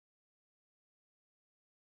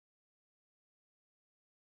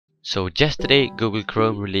So yesterday Google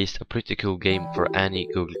Chrome released a pretty cool game for any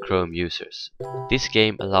Google Chrome users. This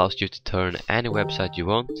game allows you to turn any website you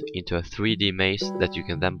want into a 3D maze that you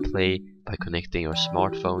can then play by connecting your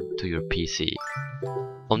smartphone to your PC.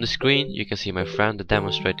 On the screen you can see my friend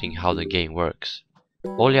demonstrating how the game works.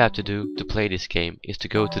 All you have to do to play this game is to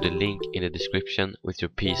go to the link in the description with your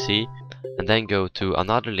PC and then go to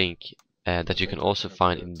another link that you can also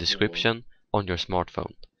find in the description on your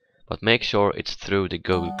smartphone. But make sure it's through the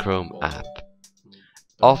Google Chrome app.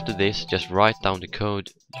 After this, just write down the code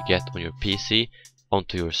you get on your PC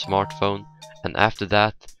onto your smartphone, and after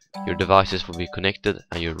that your devices will be connected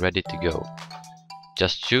and you're ready to go.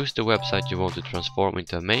 Just choose the website you want to transform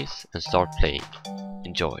into a maze and start playing.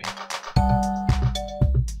 Enjoy!